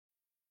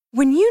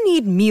When you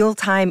need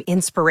mealtime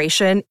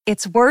inspiration,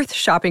 it's worth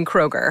shopping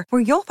Kroger,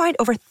 where you'll find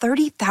over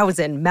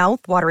 30,000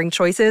 mouth-watering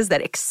choices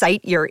that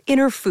excite your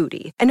inner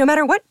foodie. And no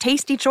matter what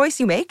tasty choice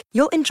you make,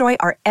 you'll enjoy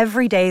our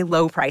everyday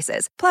low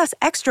prices, plus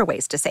extra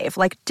ways to save,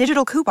 like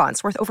digital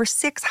coupons worth over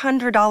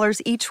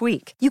 $600 each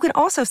week. You can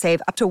also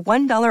save up to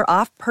 $1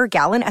 off per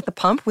gallon at the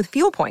pump with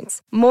fuel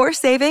points. More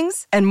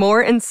savings and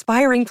more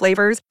inspiring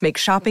flavors make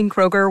shopping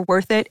Kroger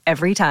worth it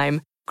every time.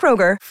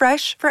 Kroger,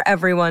 fresh for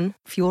everyone.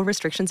 Fuel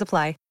restrictions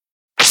apply.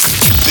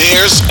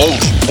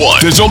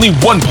 There's only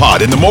one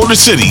pod in the Motor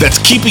City that's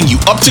keeping you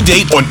up to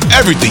date on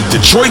everything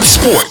Detroit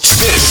sports.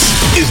 This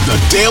is the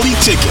Daily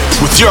Ticket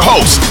with your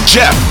host,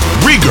 Jeff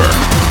Rieger.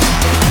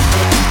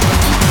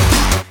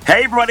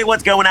 Hey everybody,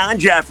 what's going on?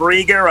 Jeff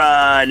Rieger.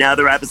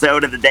 Another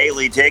episode of the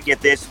Daily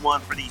Ticket. This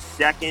one for the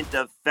 2nd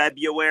of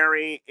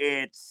February.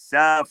 It's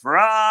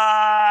Friday.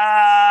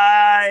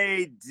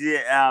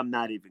 I'm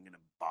not even going to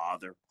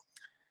bother.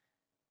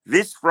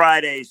 This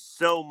Friday,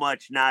 so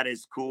much not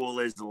as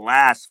cool as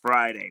last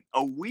Friday.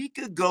 A week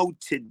ago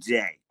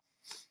today.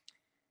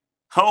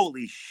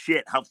 Holy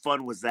shit, how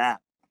fun was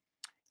that?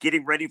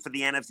 Getting ready for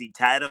the NFC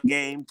title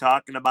game,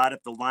 talking about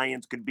if the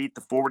Lions could beat the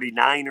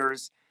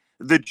 49ers.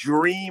 The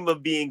dream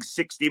of being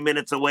 60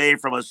 minutes away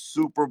from a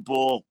Super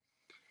Bowl.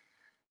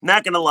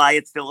 Not going to lie,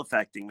 it's still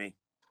affecting me.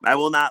 I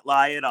will not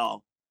lie at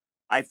all.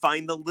 I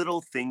find the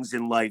little things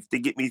in life to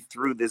get me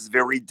through this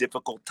very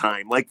difficult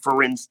time. Like,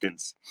 for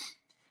instance,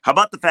 how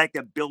about the fact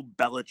that Bill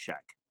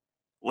Belichick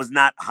was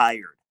not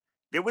hired?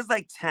 There was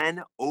like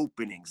 10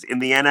 openings in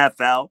the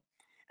NFL,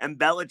 and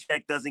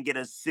Belichick doesn't get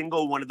a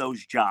single one of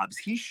those jobs.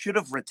 He should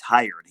have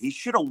retired. He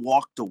should have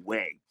walked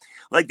away.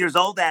 Like, there's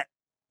always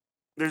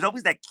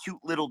that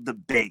cute little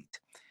debate.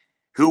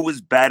 Who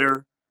was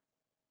better,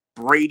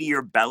 Brady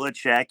or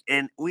Belichick?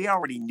 And we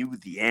already knew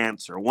the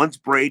answer. Once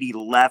Brady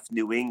left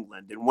New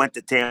England and went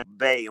to Tampa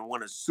Bay and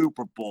won a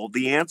Super Bowl,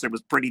 the answer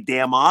was pretty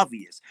damn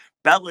obvious.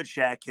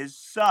 Belichick has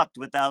sucked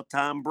without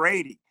Tom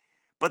Brady.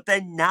 But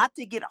then not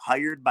to get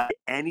hired by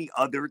any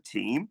other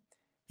team.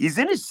 He's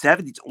in his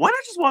 70s. Why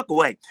not just walk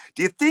away?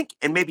 Do you think,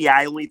 and maybe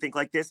I only think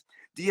like this,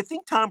 do you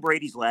think Tom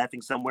Brady's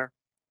laughing somewhere?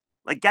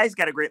 Like, guy's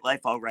got a great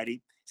life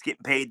already. He's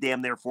getting paid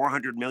damn near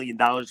 $400 million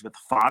with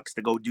Fox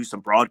to go do some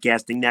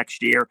broadcasting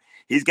next year.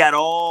 He's got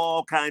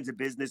all kinds of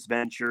business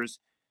ventures.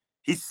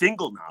 He's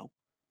single now.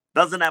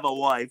 Doesn't have a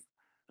wife.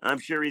 I'm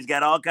sure he's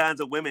got all kinds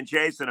of women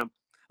chasing him.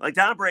 Like,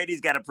 Tom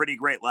Brady's got a pretty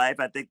great life.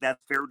 I think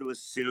that's fair to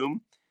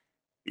assume.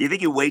 You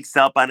think he wakes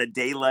up on a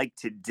day like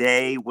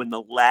today when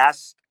the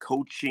last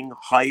coaching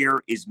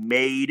hire is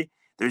made?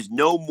 There's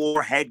no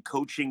more head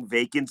coaching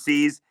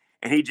vacancies,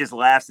 and he just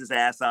laughs his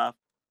ass off?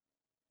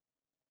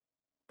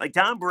 Like,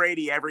 Tom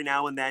Brady, every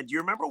now and then, do you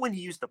remember when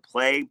he used to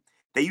play?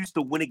 They used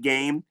to win a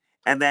game,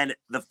 and then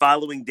the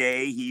following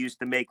day, he used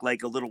to make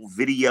like a little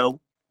video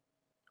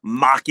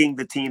mocking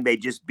the team they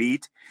just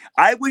beat.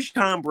 I wish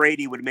Tom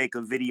Brady would make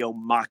a video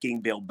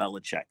mocking Bill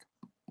Belichick.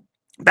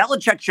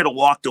 Belichick should have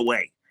walked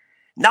away.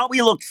 Now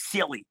he looks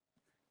silly.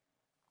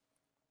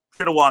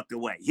 Should have walked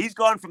away. He's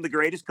gone from the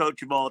greatest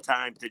coach of all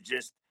time to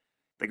just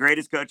the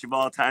greatest coach of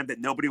all time that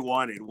nobody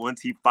wanted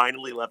once he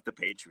finally left the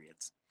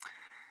Patriots.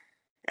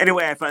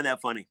 Anyway, I find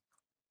that funny.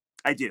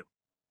 I do.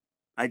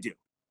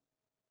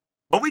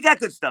 But we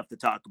got good stuff to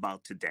talk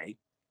about today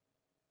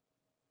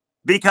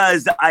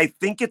because I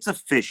think it's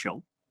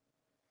official.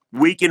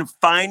 We can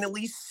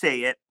finally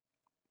say it.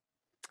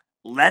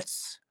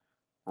 Let's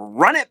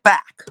run it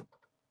back,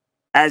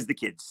 as the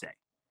kids say.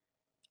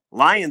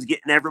 Lions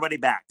getting everybody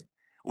back.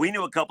 We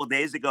knew a couple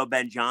days ago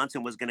Ben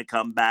Johnson was going to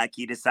come back.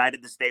 He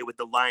decided to stay with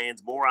the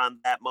Lions. More on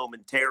that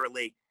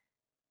momentarily.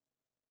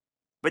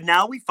 But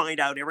now we find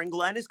out Aaron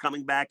Glenn is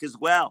coming back as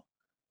well.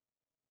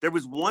 There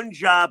was one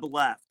job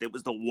left. It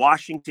was the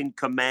Washington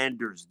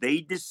Commanders.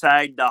 They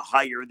decided to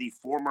hire the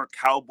former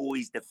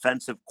Cowboys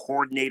defensive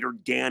coordinator,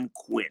 Dan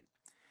Quinn.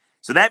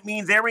 So that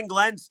means Aaron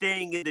Glenn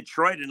staying in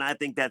Detroit, and I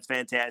think that's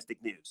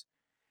fantastic news.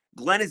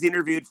 Glenn is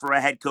interviewed for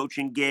a head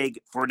coaching gig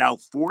for now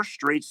 4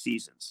 straight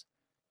seasons.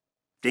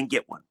 Didn't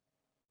get one.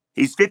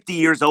 He's 50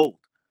 years old.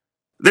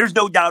 There's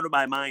no doubt in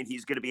my mind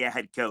he's going to be a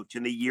head coach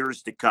in the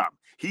years to come.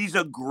 He's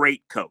a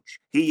great coach.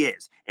 He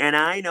is. And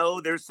I know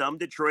there's some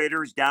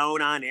Detroiters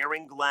down on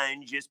Aaron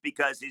Glenn just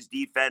because his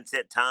defense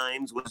at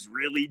times was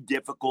really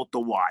difficult to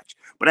watch.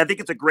 But I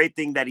think it's a great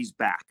thing that he's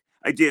back.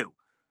 I do.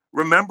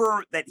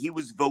 Remember that he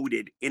was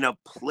voted in a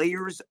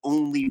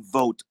players-only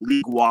vote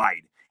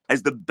league-wide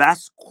as the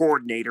best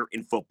coordinator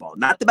in football.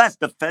 Not the best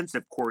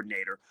defensive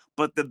coordinator,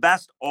 but the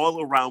best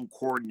all-around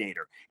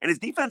coordinator. And his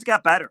defense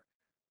got better.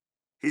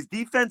 His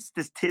defense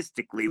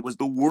statistically was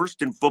the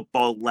worst in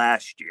football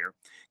last year,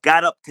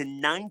 got up to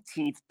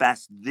 19th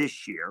best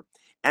this year,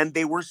 and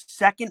they were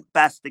second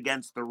best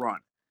against the run.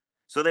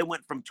 So they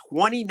went from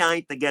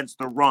 29th against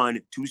the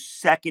run to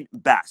second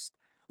best.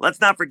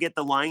 Let's not forget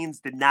the Lions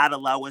did not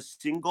allow a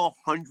single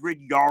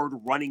 100-yard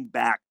running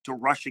back to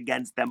rush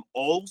against them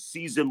all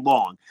season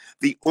long.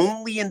 The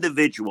only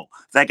individual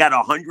that got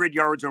 100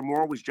 yards or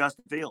more was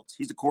Justin Fields.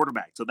 He's a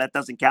quarterback, so that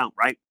doesn't count,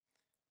 right?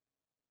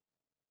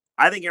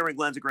 I think Aaron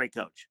Glenn's a great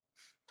coach.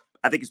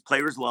 I think his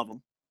players love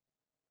him.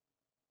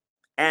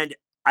 And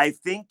I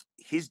think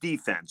his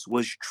defense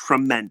was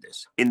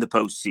tremendous in the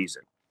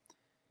postseason.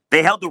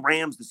 They held the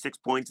Rams to 6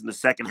 points in the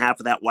second half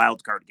of that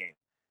wild card game.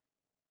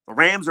 The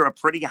Rams are a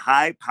pretty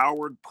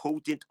high-powered,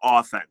 potent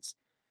offense.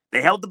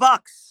 They held the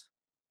Bucs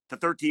to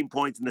 13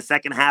 points in the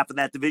second half of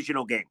that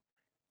divisional game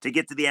to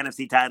get to the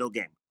NFC title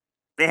game.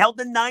 They held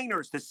the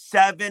Niners to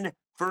 7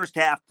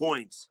 first-half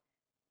points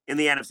in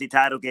the NFC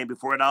title game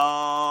before it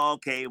all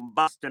came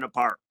busting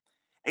apart.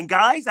 And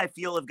guys, I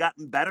feel, have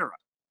gotten better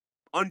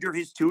under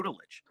his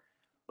tutelage.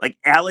 Like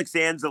Alex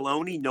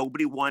Anzalone,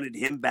 nobody wanted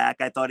him back.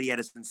 I thought he had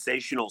a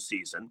sensational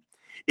season.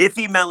 Ife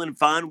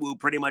Melifonwu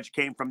pretty much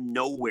came from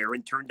nowhere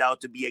and turned out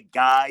to be a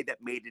guy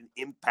that made an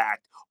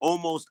impact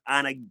almost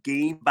on a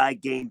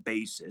game-by-game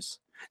basis.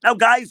 Now,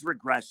 guys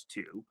regress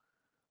too.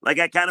 Like,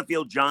 I kind of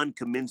feel John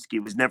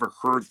Kaminsky was never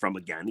heard from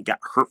again. He got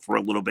hurt for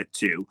a little bit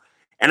too.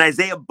 And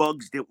Isaiah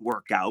Buggs didn't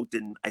work out,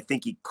 and I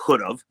think he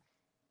could have.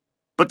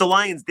 But the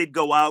Lions did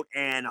go out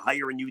and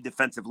hire a new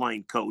defensive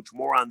line coach.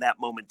 More on that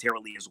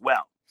momentarily as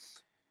well.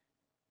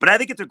 But I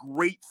think it's a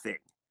great thing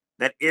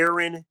that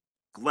Aaron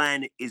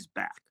Glenn is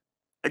back.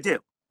 I do.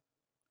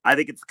 I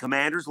think it's the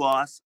Commanders'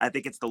 loss. I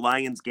think it's the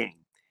Lions'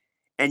 game.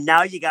 And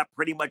now you got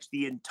pretty much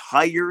the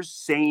entire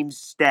same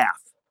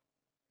staff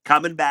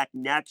coming back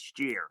next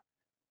year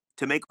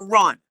to make a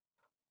run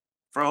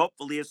for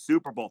hopefully a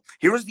Super Bowl.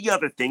 Here's the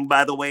other thing,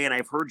 by the way, and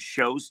I've heard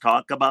shows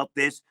talk about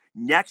this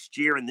next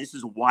year, and this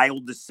is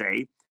wild to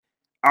say.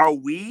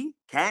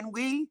 Can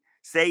we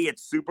say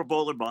it's Super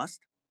Bowl or bust?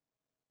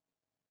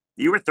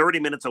 You were 30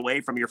 minutes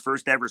away from your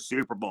first ever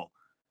Super Bowl.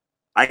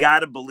 I got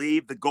to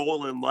believe the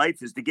goal in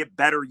life is to get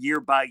better year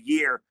by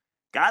year.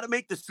 Got to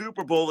make the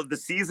Super Bowl if the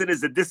season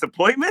is a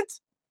disappointment?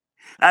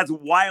 That's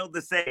wild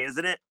to say,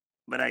 isn't it?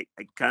 But I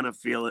kind of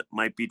feel it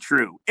might be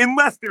true.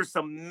 Unless there's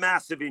some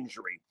massive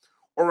injury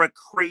or a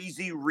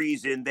crazy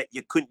reason that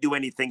you couldn't do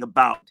anything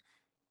about.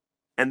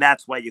 And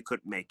that's why you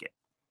couldn't make it.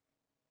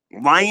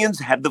 Lions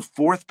have the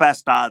fourth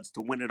best odds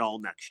to win it all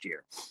next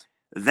year.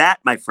 That,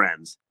 my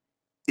friends,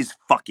 is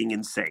fucking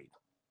insane.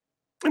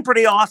 And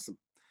pretty awesome.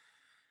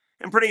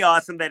 And pretty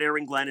awesome that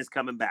Aaron Glenn is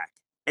coming back.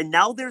 And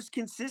now there's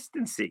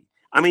consistency.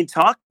 I mean,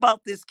 talk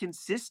about this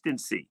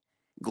consistency.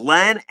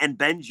 Glenn and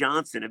Ben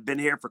Johnson have been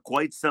here for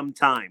quite some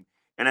time,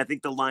 and I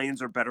think the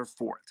Lions are better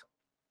for it.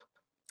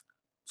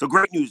 So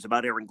great news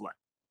about Aaron Glenn.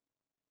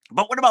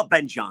 But what about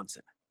Ben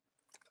Johnson?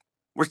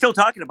 We're still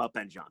talking about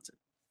Ben Johnson.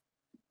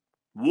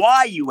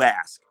 Why, you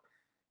ask?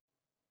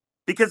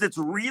 Because it's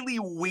really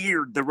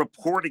weird, the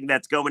reporting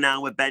that's going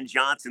on with Ben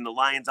Johnson, the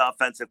Lions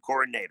offensive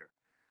coordinator.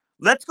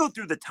 Let's go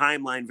through the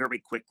timeline very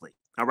quickly,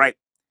 all right?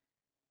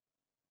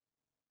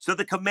 So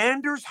the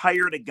Commanders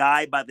hired a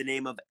guy by the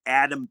name of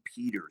Adam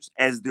Peters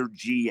as their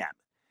GM.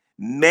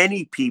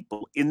 Many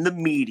people in the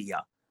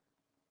media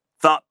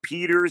thought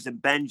Peters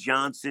and Ben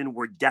Johnson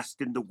were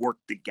destined to work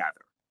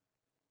together.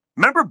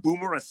 Remember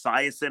Boomer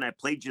Esiason? I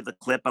played you the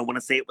clip. I want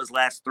to say it was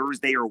last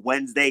Thursday or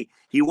Wednesday.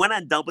 He went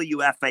on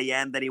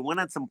WFAN, then he went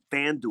on some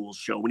FanDuel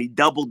show, and he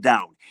doubled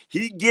down.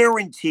 He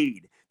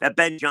guaranteed that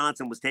Ben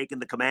Johnson was taking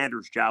the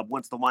Commanders' job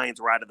once the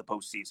Lions were out of the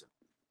postseason.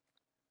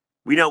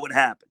 We know what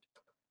happened.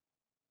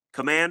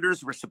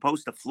 Commanders were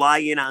supposed to fly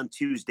in on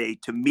Tuesday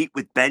to meet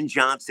with Ben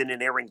Johnson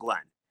and Aaron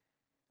Glenn.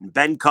 And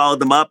Ben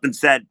called them up and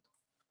said,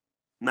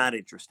 not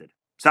interested.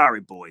 Sorry,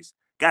 boys.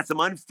 Got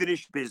some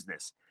unfinished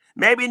business.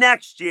 Maybe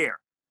next year.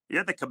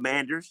 You're the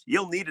Commanders.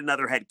 You'll need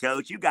another head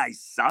coach. You guys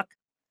suck.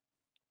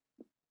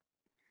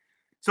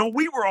 So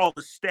we were all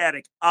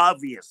ecstatic,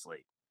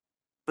 obviously.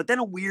 But then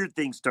a weird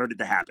thing started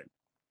to happen.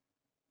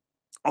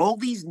 All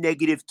these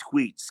negative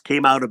tweets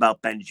came out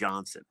about Ben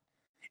Johnson.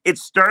 It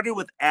started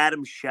with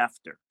Adam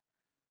Schefter,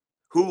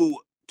 who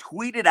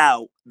tweeted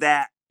out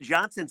that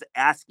Johnson's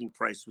asking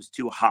price was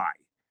too high,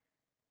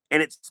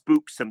 and it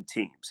spooked some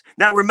teams.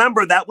 Now,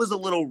 remember, that was a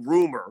little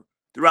rumor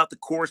throughout the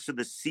course of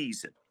the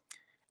season.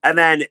 And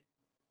then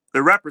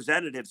the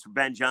representatives for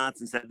Ben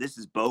Johnson said, this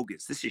is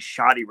bogus. This is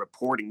shoddy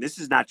reporting. This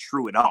is not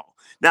true at all.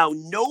 Now,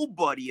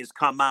 nobody has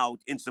come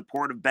out in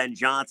support of Ben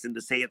Johnson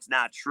to say it's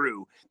not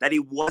true, that he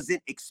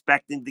wasn't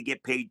expecting to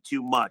get paid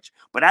too much.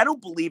 But I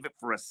don't believe it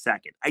for a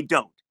second. I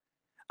don't.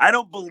 I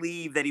don't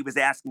believe that he was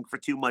asking for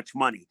too much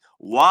money.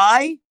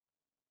 Why?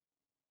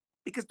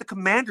 Because the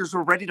Commanders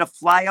were ready to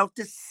fly out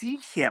to see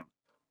him.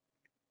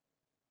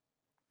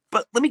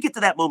 But let me get to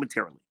that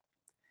momentarily.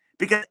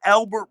 Because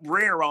Albert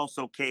Breer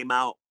also came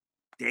out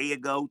a day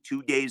ago,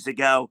 2 days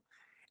ago.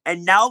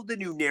 And now the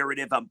new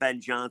narrative on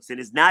Ben Johnson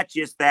is not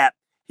just that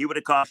he would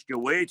have cost you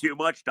way too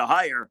much to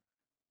hire.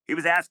 He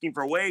was asking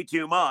for way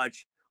too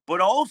much,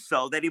 but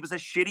also that he was a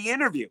shitty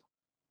interview.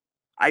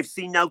 I've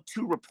seen now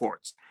 2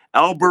 reports.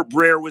 Albert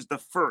Breer was the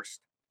first,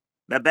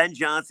 that Ben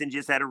Johnson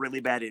just had a really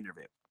bad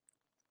interview.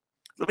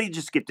 Let me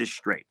just get this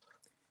straight.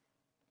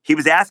 He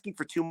was asking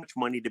for too much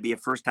money to be a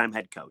first-time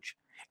head coach,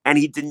 and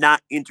he did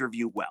not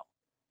interview well.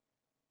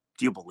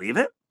 Do you believe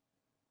it?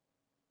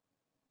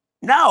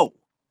 No,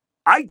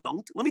 I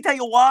don't. Let me tell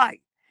you why.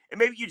 And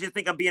maybe you just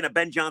think I'm being a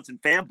Ben Johnson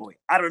fanboy.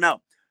 I don't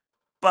know.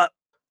 But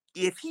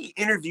if he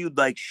interviewed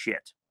like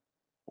shit,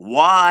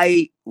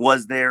 Why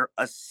was there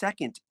a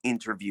second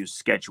interview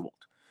scheduled?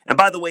 And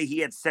by the way, he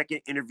had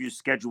second interviews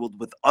scheduled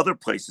with other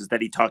places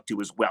that he talked to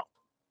as well.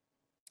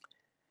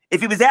 If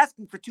he was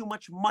asking for too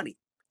much money,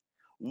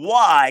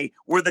 why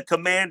were the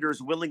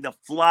Commanders willing to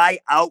fly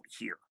out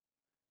here?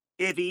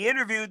 If he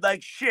interviewed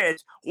like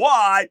shit,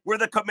 why were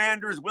the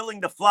Commanders willing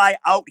to fly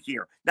out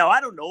here? Now,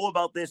 I don't know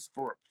about this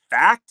for a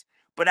fact,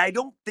 but I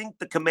don't think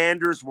the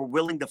Commanders were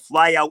willing to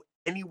fly out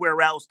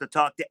anywhere else to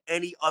talk to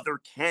any other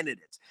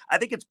candidates. I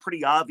think it's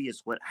pretty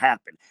obvious what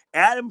happened.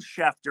 Adam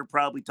Schefter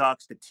probably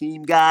talks to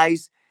team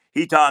guys.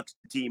 He talks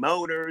to team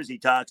owners. He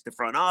talks to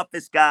front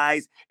office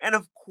guys. And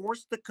of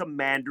course, the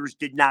Commanders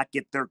did not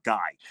get their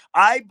guy.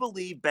 I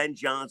believe Ben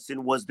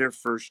Johnson was their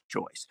first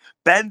choice.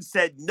 Ben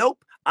said,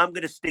 nope, I'm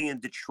going to stay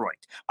in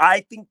Detroit. I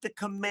think the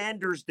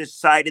Commanders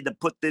decided to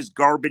put this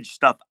garbage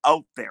stuff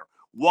out there.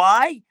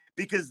 Why?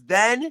 Because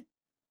then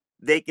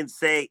they can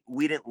say,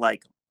 we didn't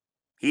like him.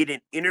 He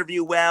didn't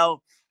interview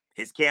well.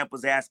 His camp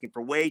was asking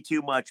for way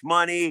too much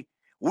money.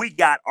 We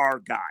got our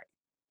guy.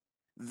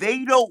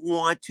 They don't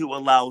want to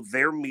allow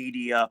their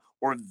media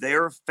or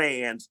their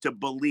fans to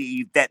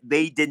believe that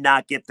they did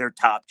not get their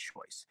top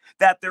choice,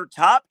 that their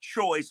top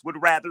choice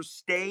would rather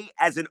stay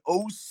as an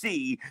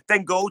OC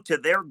than go to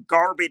their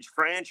garbage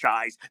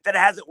franchise that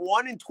hasn't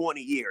won in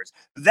 20 years.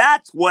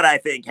 That's what I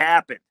think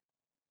happened.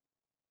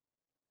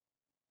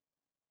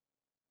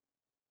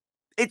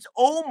 It's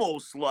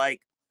almost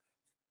like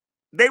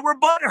they were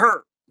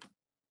butthurt.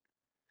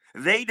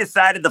 They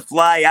decided to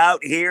fly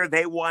out here.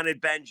 They wanted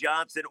Ben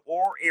Johnson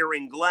or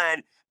Aaron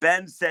Glenn.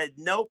 Ben said,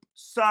 nope,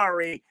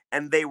 sorry.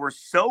 And they were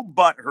so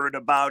butthurt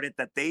about it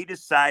that they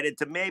decided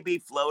to maybe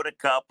float a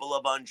couple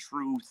of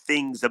untrue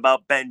things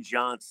about Ben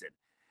Johnson.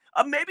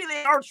 Maybe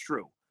they are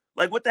true.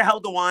 Like, what the hell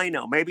do I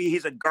know? Maybe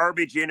he's a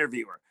garbage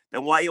interviewer.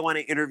 Then why you want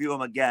to interview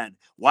him again?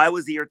 Why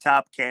was he your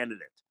top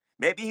candidate?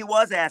 Maybe he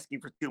was asking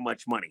for too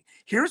much money.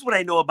 Here's what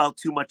I know about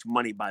too much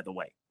money, by the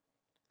way.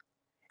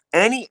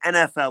 Any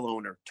NFL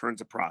owner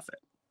turns a profit.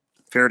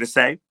 Fair to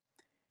say?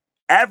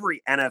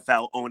 Every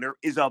NFL owner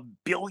is a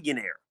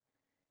billionaire.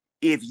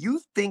 If you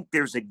think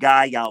there's a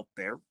guy out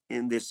there,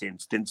 in this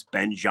instance,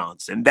 Ben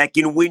Johnson, that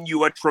can win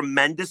you a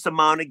tremendous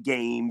amount of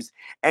games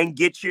and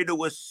get you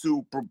to a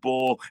Super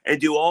Bowl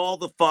and do all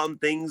the fun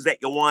things that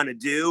you want to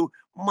do,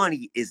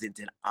 money isn't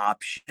an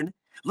option.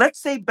 Let's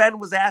say Ben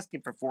was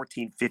asking for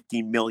 14,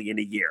 15 million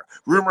a year.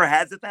 Rumor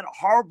has it that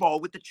Harbaugh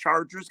with the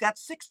Chargers got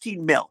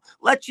 16 mil.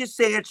 Let's just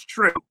say it's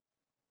true.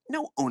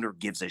 No owner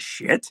gives a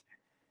shit.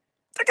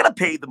 They're going to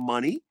pay the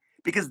money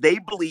because they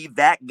believe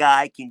that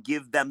guy can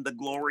give them the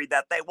glory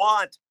that they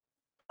want.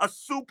 A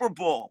Super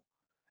Bowl.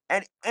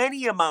 And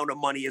any amount of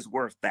money is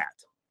worth that.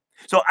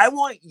 So I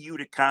want you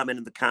to comment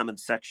in the comment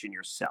section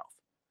yourself.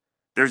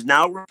 There's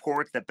now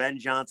reports that Ben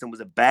Johnson was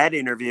a bad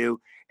interview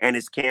and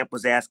his camp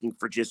was asking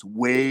for just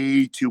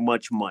way too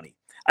much money.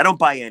 I don't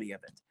buy any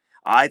of it.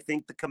 I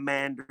think the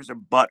Commanders are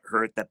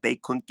butthurt that they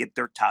couldn't get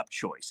their top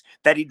choice,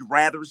 that he'd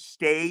rather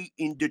stay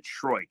in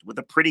Detroit with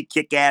a pretty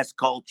kick-ass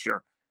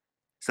culture.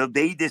 So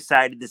they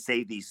decided to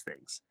say these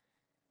things.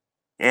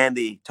 And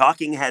the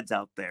talking heads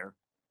out there,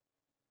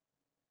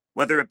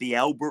 whether it be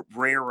Albert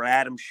Breer or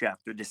Adam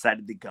Schefter,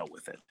 decided to go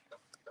with it.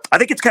 I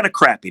think it's kind of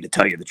crappy, to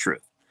tell you the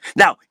truth.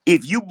 Now,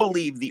 if you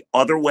believe the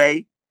other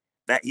way,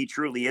 that he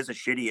truly is a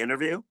shitty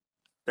interview,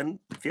 then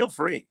feel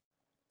free.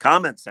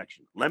 Comment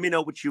section. Let me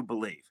know what you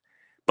believe.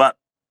 But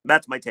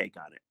that's my take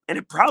on it. And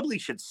it probably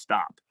should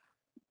stop.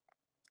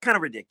 Kind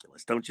of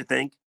ridiculous, don't you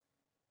think?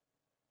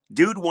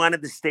 Dude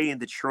wanted to stay in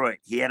Detroit.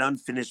 He had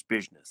unfinished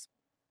business.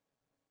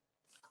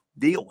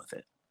 Deal with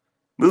it.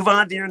 Move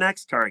on to your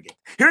next target.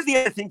 Here's the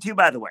other thing, too,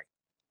 by the way.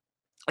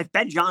 If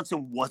Ben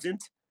Johnson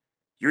wasn't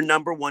your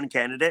number one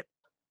candidate,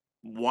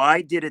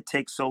 why did it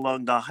take so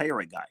long to hire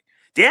a guy?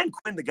 Dan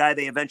Quinn, the guy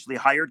they eventually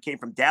hired, came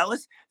from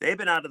Dallas. They've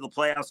been out of the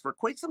playoffs for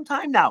quite some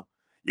time now.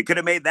 You could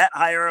have made that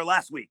hire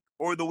last week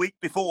or the week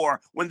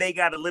before when they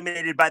got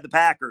eliminated by the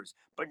Packers.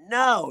 But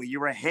no, you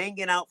were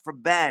hanging out for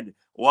Ben.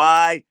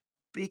 Why?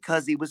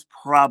 Because he was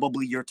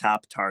probably your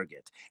top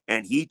target.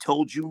 And he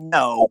told you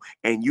no,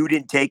 and you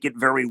didn't take it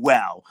very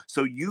well.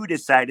 So you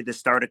decided to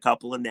start a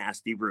couple of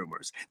nasty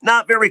rumors.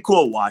 Not very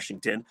cool,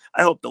 Washington.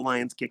 I hope the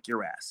Lions kick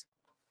your ass.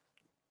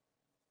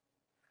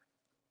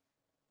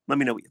 Let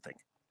me know what you think.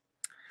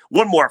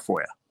 One more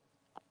for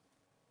you.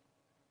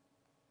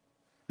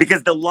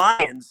 Because the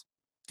Lions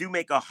do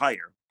make a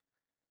hire.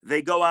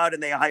 They go out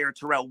and they hire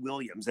Terrell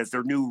Williams as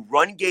their new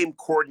run game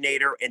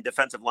coordinator and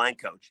defensive line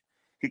coach.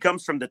 He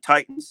comes from the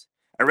Titans.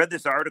 I read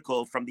this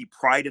article from the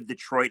Pride of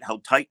Detroit,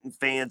 how Titan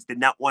fans did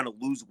not want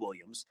to lose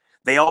Williams.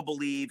 They all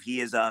believe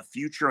he is a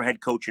future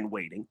head coach in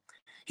waiting.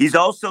 He's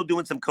also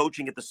doing some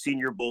coaching at the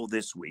Senior Bowl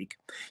this week.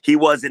 He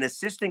was an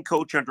assistant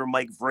coach under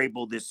Mike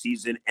Vrabel this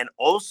season and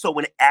also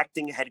an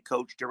acting head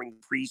coach during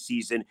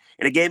preseason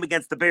in a game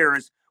against the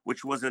Bears,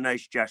 which was a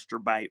nice gesture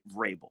by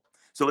Vrabel.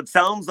 So it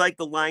sounds like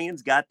the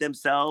Lions got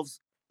themselves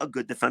a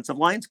good defensive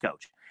lines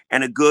coach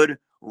and a good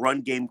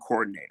run game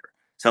coordinator.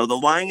 So the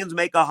Lions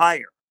make a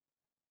hire.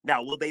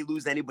 Now, will they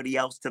lose anybody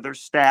else to their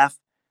staff?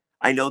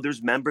 I know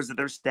there's members of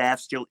their staff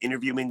still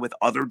interviewing with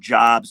other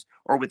jobs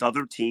or with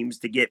other teams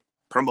to get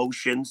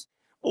promotions.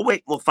 We'll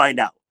wait, we'll find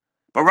out.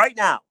 But right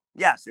now,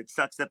 yes, it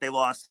sucks that they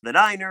lost to the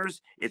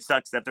Niners. It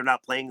sucks that they're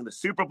not playing in the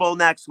Super Bowl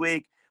next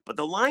week. But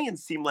the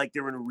Lions seem like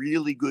they're in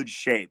really good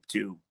shape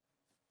to,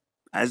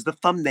 as the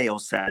thumbnail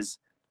says,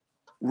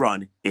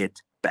 run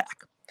it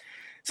back.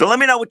 So let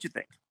me know what you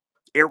think.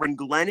 Aaron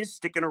Glenn is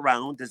sticking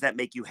around. Does that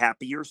make you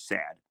happy or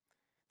sad?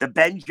 The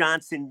Ben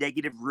Johnson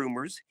negative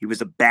rumors. He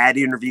was a bad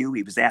interview.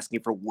 He was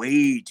asking for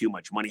way too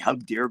much money. How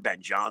dare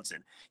Ben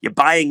Johnson? You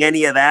buying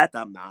any of that?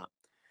 I'm not.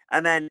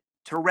 And then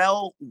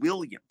Terrell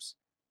Williams,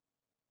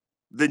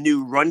 the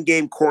new run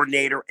game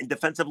coordinator and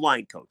defensive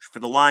line coach for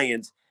the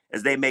Lions,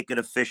 as they make it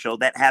official.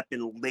 That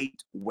happened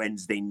late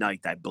Wednesday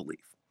night, I believe.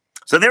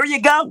 So there you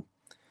go.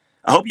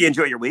 I hope you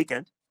enjoy your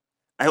weekend.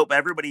 I hope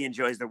everybody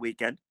enjoys their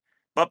weekend.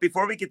 But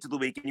before we get to the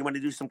weekend, you want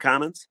to do some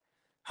comments?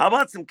 How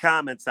about some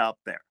comments out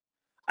there?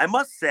 I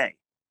must say,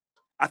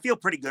 I feel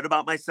pretty good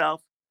about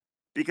myself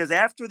because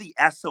after the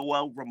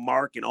SOL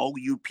remark and all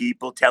you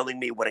people telling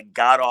me what a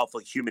god-awful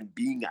human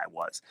being I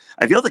was,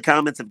 I feel the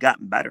comments have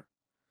gotten better.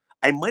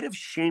 I might have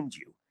shamed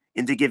you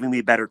into giving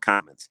me better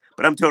comments,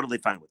 but I'm totally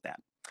fine with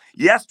that.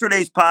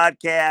 Yesterday's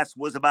podcast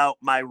was about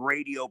my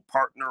radio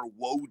partner,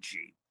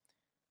 Woj.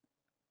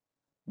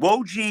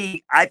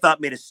 Woj, I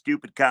thought, made a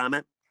stupid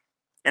comment,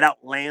 an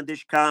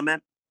outlandish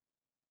comment.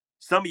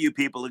 Some of you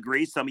people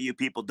agree. Some of you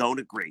people don't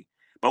agree.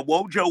 But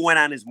Wojo went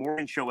on his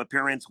morning show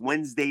appearance,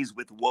 Wednesdays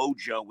with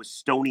Wojo, with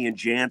Stoney and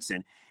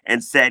Jansen,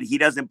 and said he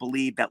doesn't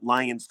believe that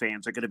Lions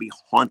fans are going to be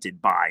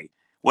haunted by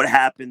what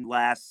happened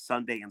last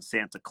Sunday in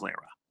Santa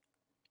Clara.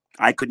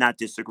 I could not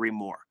disagree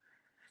more.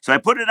 So I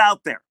put it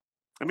out there.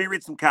 Let me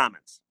read some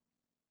comments.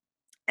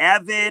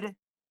 Avid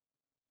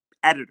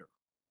Editor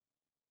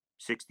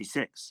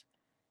 66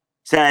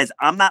 says,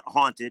 I'm not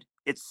haunted.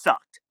 It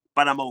sucked,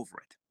 but I'm over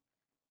it.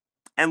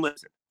 And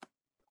listen,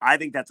 I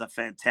think that's a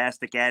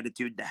fantastic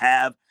attitude to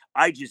have.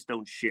 I just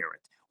don't share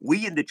it.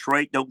 We in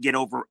Detroit don't get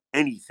over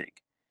anything.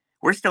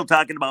 We're still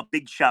talking about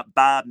Big Shot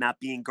Bob not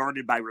being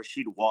guarded by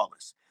Rasheed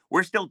Wallace.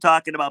 We're still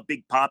talking about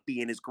Big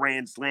Papi and his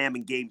grand slam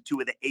in Game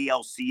 2 of the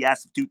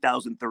ALCS of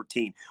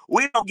 2013.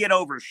 We don't get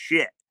over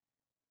shit.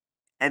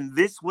 And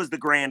this was the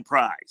grand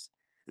prize.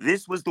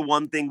 This was the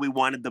one thing we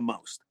wanted the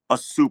most, a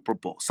Super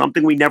Bowl,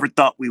 something we never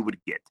thought we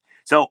would get.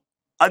 So,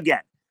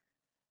 again,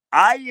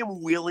 I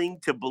am willing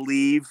to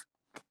believe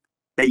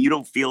that you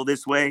don't feel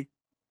this way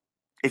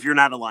if you're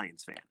not a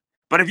Lions fan.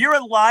 But if you're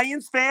a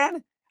Lions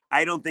fan,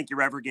 I don't think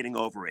you're ever getting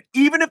over it.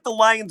 Even if the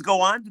Lions go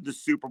on to the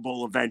Super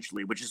Bowl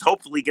eventually, which is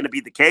hopefully going to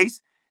be the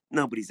case,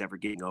 nobody's ever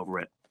getting over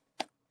it.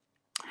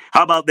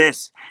 How about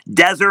this?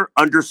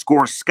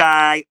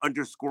 Desert_sky_guy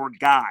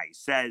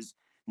says,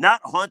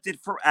 not haunted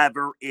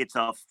forever. It's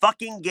a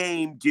fucking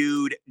game,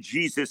 dude.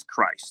 Jesus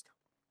Christ.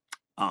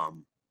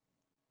 Kind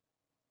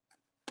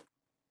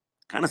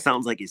of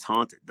sounds like he's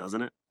haunted,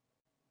 doesn't it?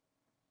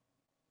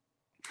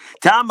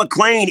 Tom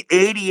McLean,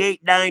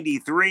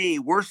 8893.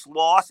 Worst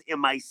loss in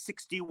my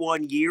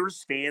 61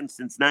 years. Fan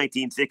since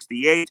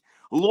 1968.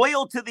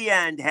 Loyal to the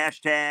end.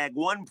 Hashtag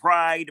one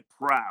pride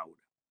proud.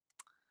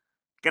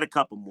 Got a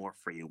couple more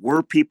for you.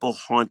 Were people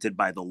haunted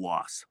by the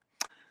loss?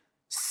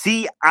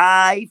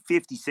 CI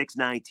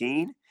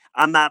 5619.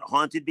 I'm not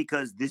haunted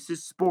because this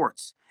is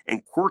sports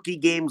and quirky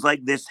games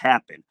like this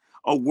happen.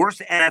 A worse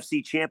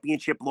NFC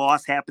championship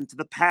loss happened to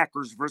the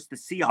Packers versus the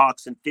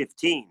Seahawks in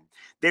 15.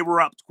 They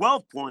were up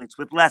 12 points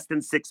with less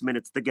than 6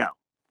 minutes to go.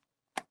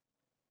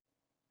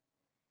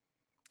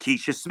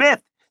 Keisha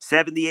Smith,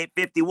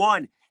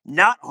 7851.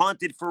 Not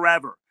haunted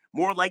forever.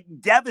 More like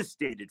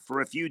devastated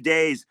for a few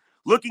days.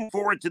 Looking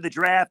forward to the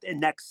draft and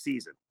next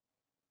season.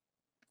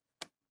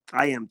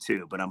 I am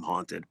too, but I'm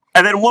haunted.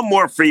 And then one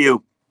more for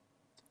you.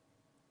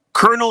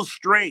 Colonel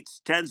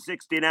Straits,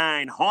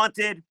 1069.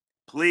 Haunted?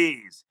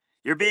 Please.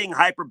 You're being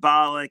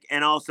hyperbolic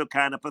and also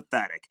kind of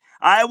pathetic.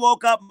 I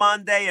woke up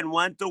Monday and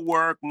went to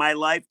work. My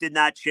life did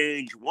not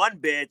change one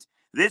bit.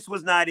 This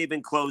was not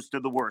even close to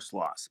the worst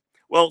loss.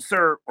 Well,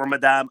 sir or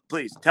madame,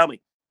 please tell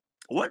me,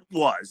 what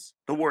was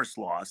the worst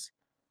loss?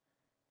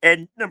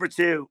 And number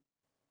two,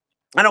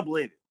 I don't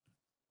believe it.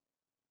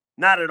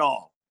 Not at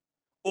all.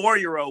 Or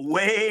you're a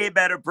way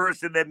better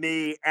person than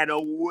me and a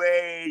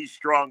way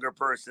stronger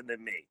person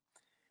than me.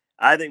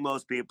 I think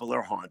most people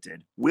are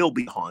haunted, will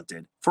be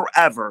haunted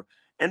forever.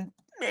 And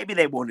maybe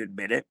they won't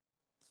admit it.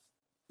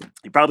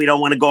 You probably don't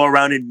want to go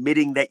around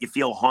admitting that you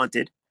feel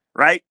haunted,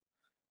 right?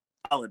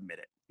 I'll admit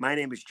it. My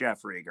name is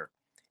Jeff Rieger,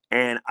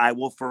 and I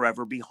will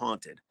forever be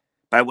haunted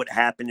by what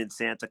happened in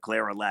Santa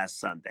Clara last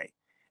Sunday.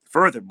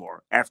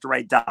 Furthermore, after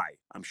I die,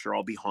 I'm sure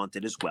I'll be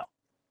haunted as well.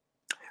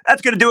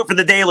 That's going to do it for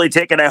the Daily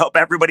Ticket. I hope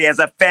everybody has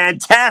a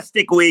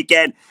fantastic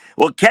weekend.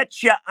 We'll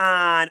catch you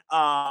on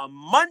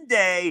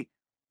Monday.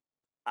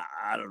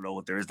 I don't know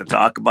what there is to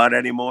talk about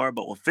anymore,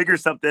 but we'll figure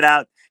something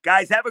out.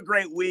 Guys, have a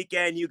great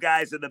weekend. You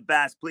guys are the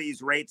best.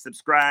 Please rate,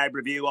 subscribe,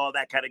 review, all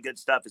that kind of good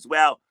stuff as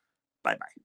well. Bye-bye.